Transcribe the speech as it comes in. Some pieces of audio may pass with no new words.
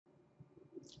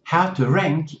how to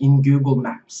rank in Google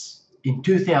Maps in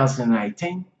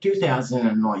 2018,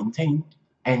 2019,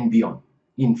 and beyond.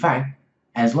 In fact,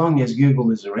 as long as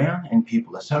Google is around and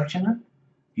people are searching it,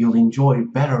 you'll enjoy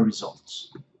better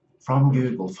results from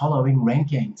Google following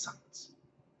ranking insights.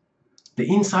 The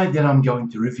insight that I'm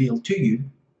going to reveal to you,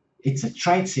 it's a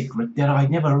trade secret that I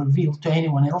never revealed to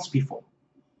anyone else before.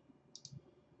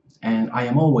 And I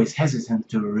am always hesitant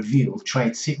to reveal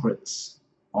trade secrets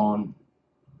on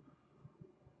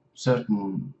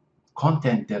certain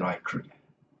content that I create.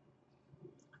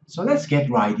 So let's get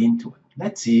right into it.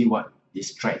 Let's see what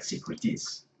this trade secret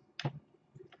is.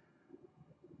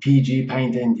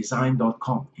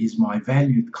 pgpaintanddesign.com is my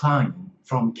valued client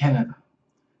from Canada.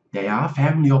 They are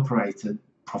family-operated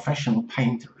professional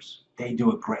painters. They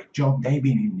do a great job. They've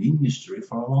been in the industry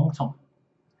for a long time.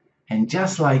 And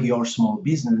just like your small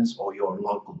business or your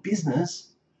local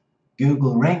business,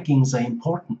 Google rankings are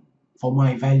important for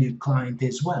my valued client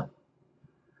as well.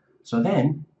 So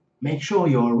then, make sure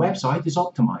your website is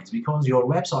optimized, because your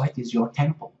website is your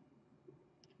temple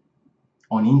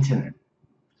on internet.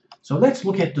 So let's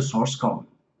look at the source code.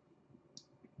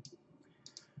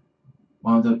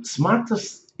 Well, the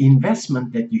smartest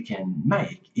investment that you can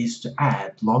make is to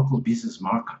add local business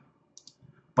markup.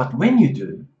 But when you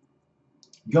do,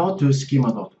 go to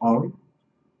schema.org,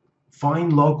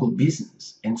 find local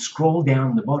business, and scroll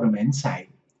down the bottom and say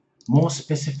more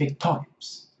specific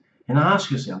types, and ask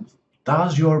yourself,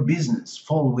 does your business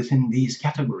fall within these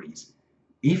categories?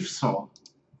 If so,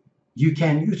 you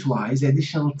can utilize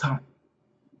additional type.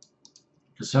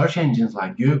 The search engines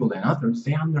like Google and others,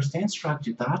 they understand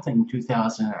structured data in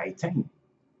 2018.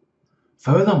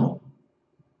 Furthermore,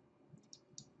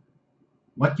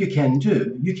 what you can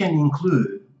do, you can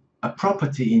include a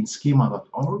property in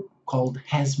schema.org called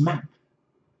hasMap,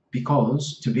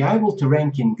 because to be able to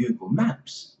rank in Google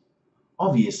Maps,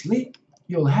 obviously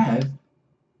you'll have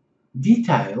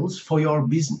details for your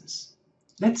business.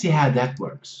 Let's see how that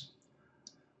works.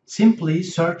 Simply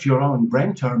search your own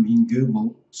brand term in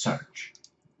Google search.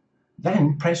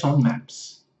 Then press on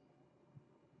Maps.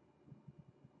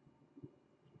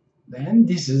 Then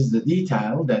this is the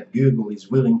detail that Google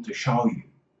is willing to show you,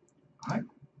 right,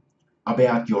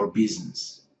 about your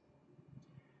business.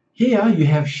 Here you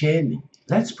have share link.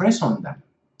 Let's press on that.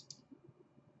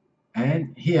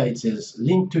 And here it says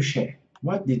link to share.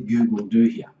 What did Google do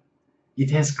here? It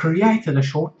has created a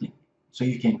short link, so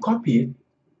you can copy it,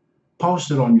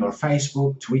 post it on your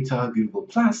Facebook, Twitter, Google+,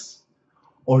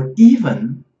 or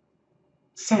even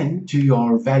send to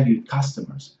your valued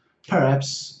customers.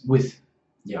 Perhaps with,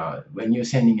 when you're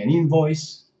sending an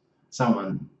invoice,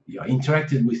 someone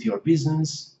interacted with your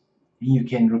business, you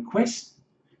can request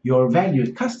your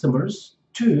valued customers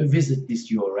to visit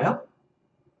this URL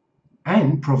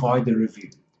and provide a review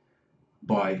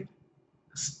by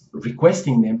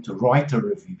requesting them to write a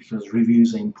review, because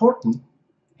reviews are important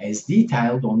as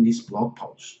detailed on this blog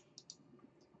post.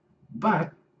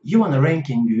 But you want to rank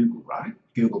in Google, right?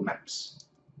 Google Maps.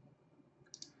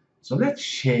 So let's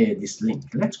share this link.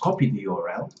 Let's copy the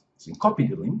URL. So copy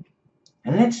the link,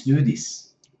 and let's do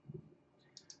this.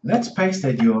 Let's paste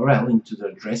that URL into the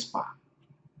address bar.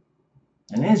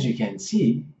 And as you can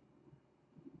see,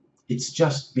 it's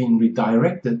just been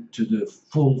redirected to the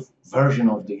full version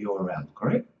of the URL,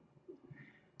 correct?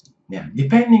 Now,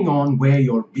 depending on where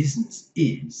your business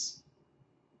is,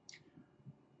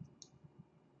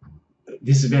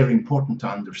 this is very important to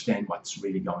understand what's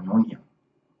really going on here.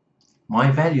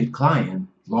 My valued client,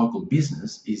 local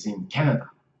business, is in Canada.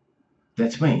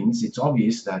 That means it's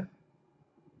obvious that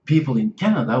people in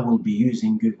Canada will be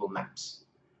using Google Maps.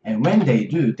 And when they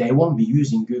do, they won't be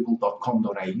using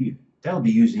google.com.au. They'll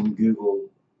be using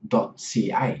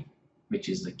google.ca, which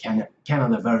is the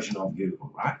Canada version of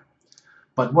Google, right?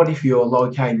 But what if you're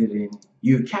located in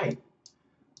UK?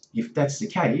 If that's the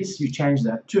case, you change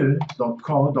that to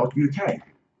 .co.uk,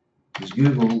 because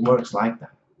Google works like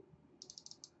that.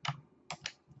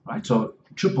 Right? So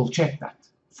triple check that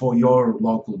for your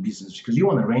local business, because you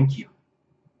want to rank here.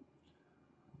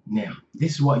 Now,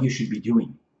 this is what you should be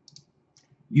doing.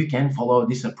 You can follow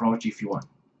this approach if you want.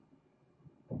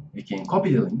 You can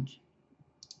copy the link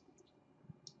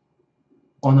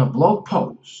on a blog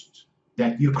post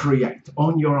that you create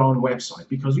on your own website,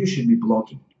 because you should be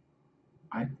blogging.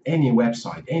 Right? Any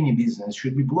website, any business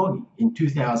should be blogging in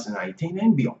 2018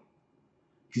 and beyond,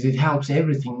 because it helps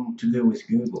everything to do with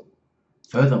Google.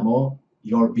 Furthermore,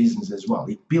 your business as well.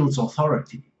 It builds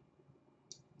authority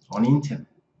on internet.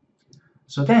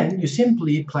 So then you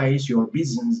simply place your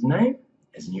business name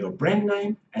as in your brand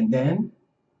name, and then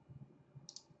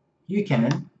you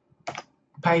can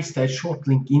paste that short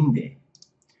link in there.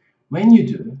 When you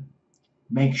do,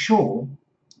 make sure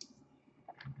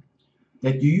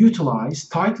that you utilize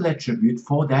title attribute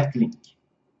for that link,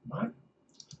 right?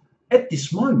 At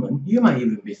this moment, you may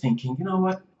even be thinking, you know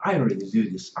what, I already do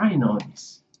this, I know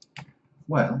this.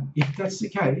 Well, if that's the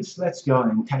case, let's go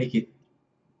and take it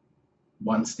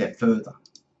one step further,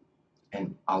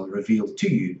 and I'll reveal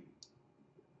to you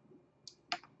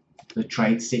the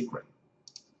trade secret.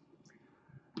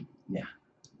 Now,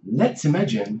 let's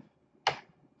imagine,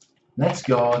 let's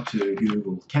go to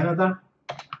Google Canada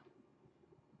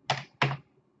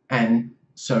and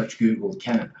search Google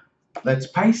Canada. Let's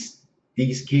paste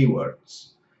these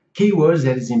keywords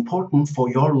that is important for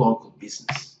your local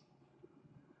business,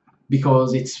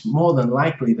 because it's more than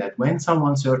likely that when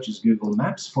someone searches Google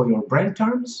Maps for your brand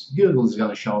terms, Google is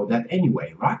going to show that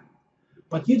anyway, right?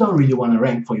 But you don't really want to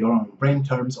rank for your own brand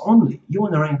terms only. You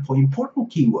want to rank for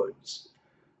important keywords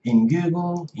in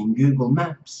Google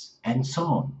Maps, and so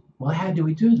on. Well, how do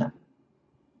we do that?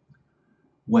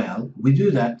 Well, we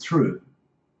do that through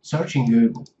searching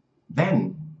Google,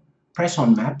 then press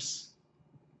on Maps.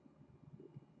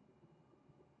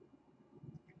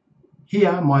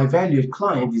 Here, my valued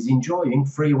client is enjoying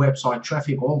free website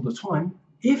traffic all the time.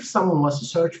 If someone was to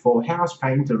search for house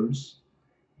painters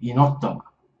in Ottawa,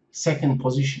 second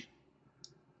position.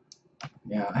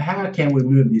 Now, how can we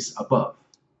move this above?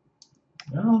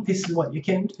 Well, this is what you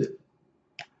can do.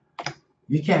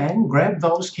 You can grab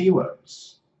those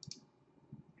keywords,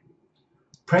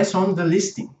 press on the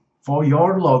listing for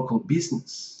your local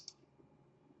business.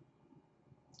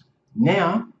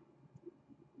 Now,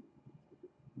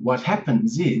 what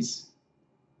happens is,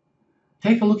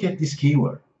 take a look at this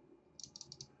keyword.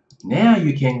 Now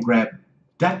you can grab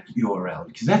that URL,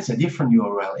 because that's a different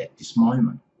URL at this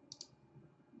moment,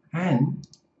 and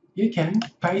you can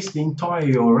paste the entire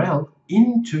URL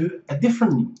into a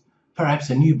different link,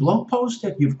 perhaps a new blog post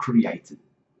that you've created.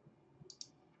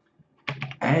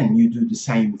 And you do the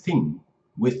same thing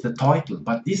with the title,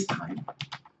 but this time,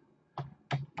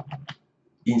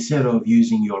 instead of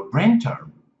using your brand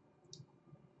term,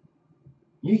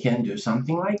 you can do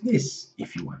something like this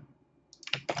if you want.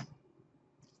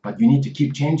 But you need to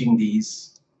keep changing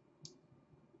these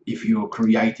if you're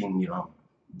creating,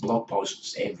 blog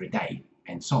posts every day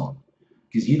and so on,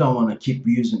 because you don't want to keep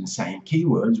using the same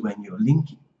keywords when you're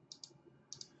linking.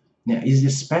 Now, is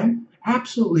this spam?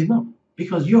 Absolutely not,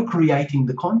 because you're creating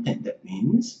the content. That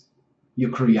means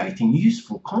you're creating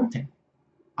useful content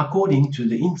according to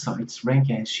the insights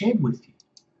Ranker has shared with you.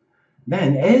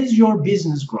 Then, as your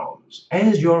business grows,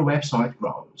 as your website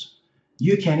grows,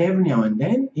 you can every now and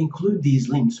then include these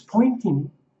links, pointing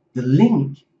the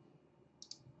link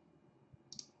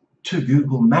to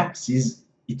Google Maps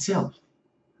itself.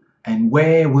 And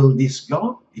where will this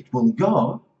go? It will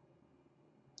go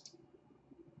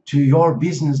to your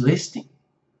business listing,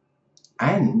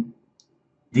 and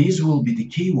these will be the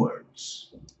keywords.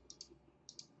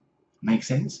 Make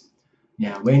sense?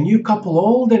 Now, when you couple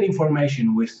all that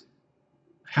information with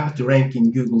how to rank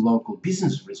in Google local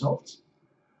business results,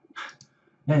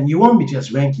 then you won't be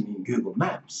just ranking in Google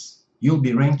Maps, you'll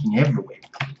be ranking everywhere.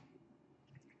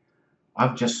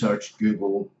 I've just searched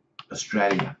Google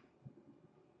Australia.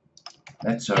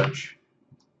 Let's search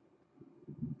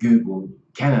Google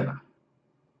Canada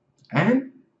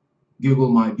and Google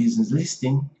My Business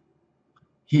Listing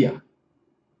here.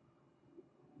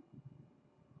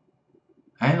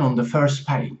 And on the first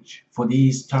page for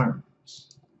these terms.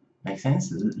 Make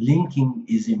sense? Linking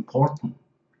is important.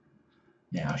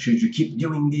 Now, should you keep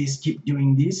doing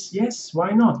this? Yes,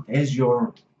 why not? If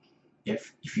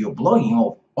you're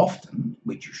blogging often,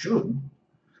 which you should,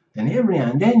 then every now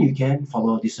and then you can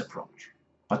follow this approach.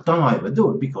 But don't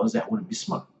overdo it, because that wouldn't be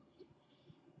smart.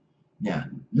 Now,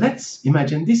 let's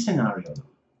imagine this scenario.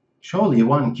 Surely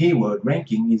one keyword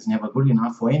ranking is never good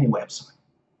enough for any website.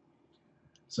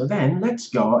 So then let's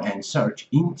go and search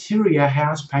interior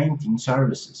house painting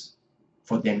services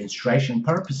for demonstration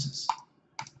purposes.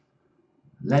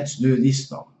 Let's do this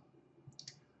though.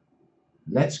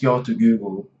 Let's go to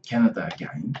Google Canada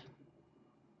again.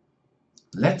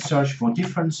 Let's search for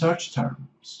different search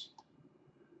terms.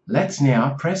 Let's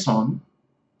now press on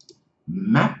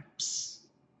Maps,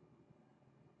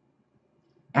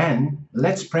 and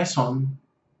let's press on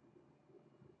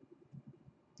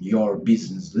your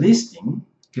business listing,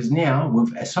 because now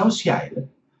we've associated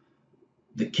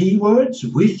the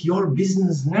keywords with your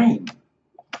business name.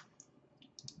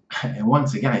 And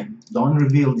once again, don't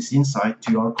reveal this insight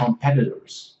to your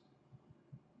competitors,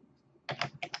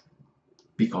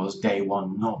 because they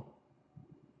won't know.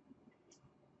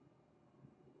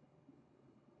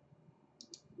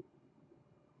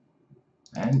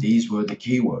 And these were the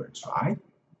keywords, right?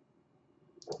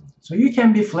 So you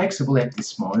can be flexible at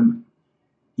this moment.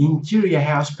 Interior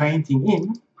house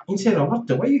painting instead of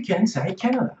Ottawa, you can say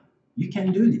Canada. You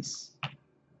can do this.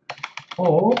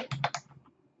 Or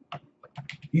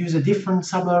use a different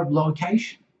suburb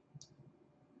location.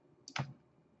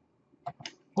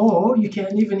 Or you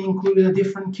can even include a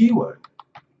different keyword.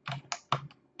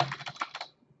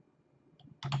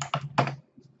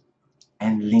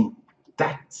 And link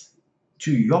that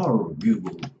to your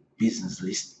Google business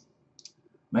listing.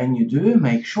 When you do,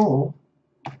 make sure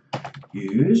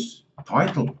you use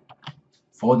title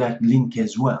for that link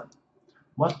as well.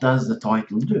 What does the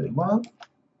title do? Well,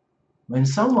 when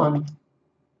someone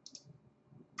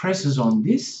presses on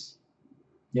this,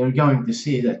 they're going to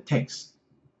see that text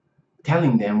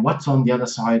telling them what's on the other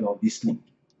side of this link.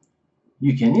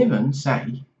 You can even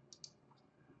say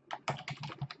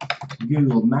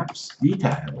Google Maps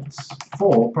details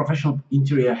for professional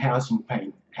interior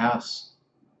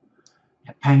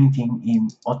painting in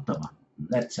Ottawa.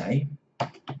 Let's say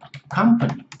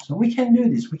company. So we can do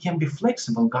this. We can be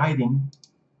flexible, guiding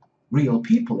real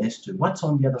people as to what's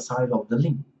on the other side of the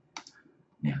link.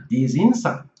 Now, these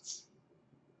insights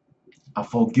are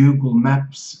for Google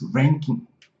Maps ranking.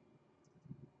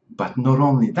 But not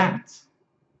only that,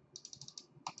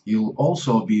 you'll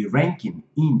also be ranking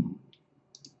in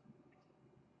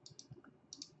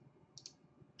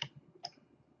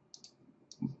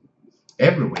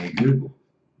everywhere Google.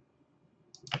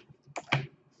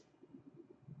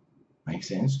 Makes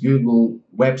sense? Google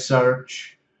web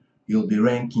search, you'll be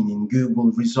ranking in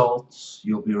Google results,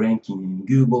 you'll be ranking in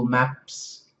Google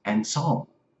Maps, and so on.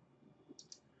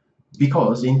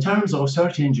 Because in terms of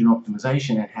search engine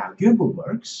optimization and how Google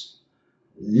works,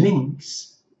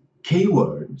 links,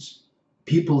 keywords,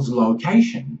 people's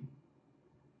location,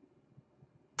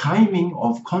 timing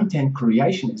of content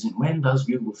creation, is in when does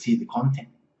Google see the content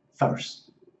first.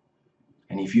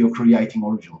 And if you're creating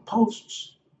original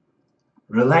posts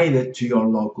related to your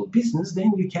local business,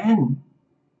 then you can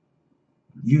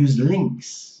use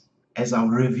links as I've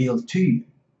revealed to you.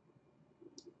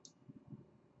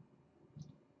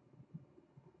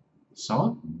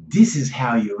 So this is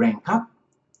how you rank up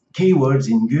keywords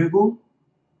in Google,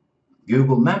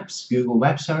 Google Maps, Google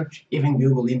Web Search, even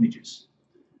Google Images.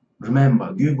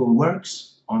 Remember, Google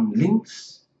works on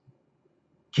links,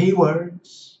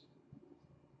 keywords,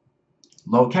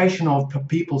 location of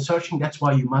people searching. That's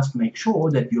why you must make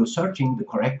sure that you're searching the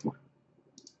correct one.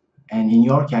 And in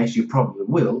your case, you probably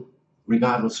will,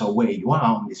 regardless of where you are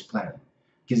on this planet.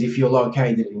 Because if you're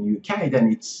located in UK,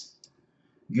 then it's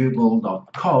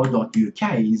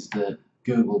google.co.uk is the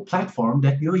Google platform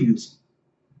that you're using.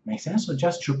 Makes sense? So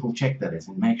just triple check that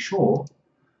and make sure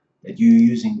that you're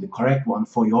using the correct one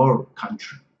for your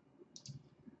country.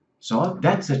 So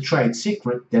that's a trade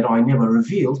secret that I never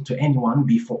revealed to anyone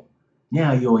before.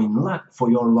 Now you're in luck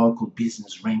for your local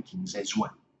business rankings as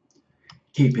well.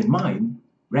 Keep in mind,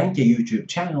 Ranker YouTube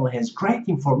channel has great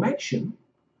information.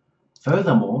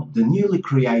 Furthermore, the newly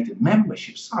created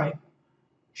membership site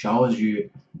shows you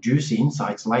juicy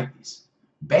insights like this.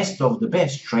 Best of the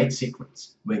best trade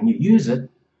secrets. When you use it,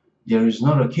 there is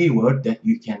not a keyword that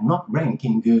you cannot rank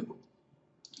in Google.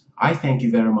 I thank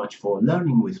you very much for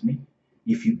learning with me.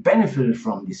 If you benefited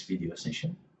from this video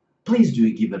session, please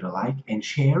do give it a like and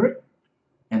share it,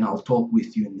 and I'll talk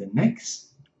with you in the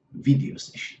next video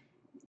session.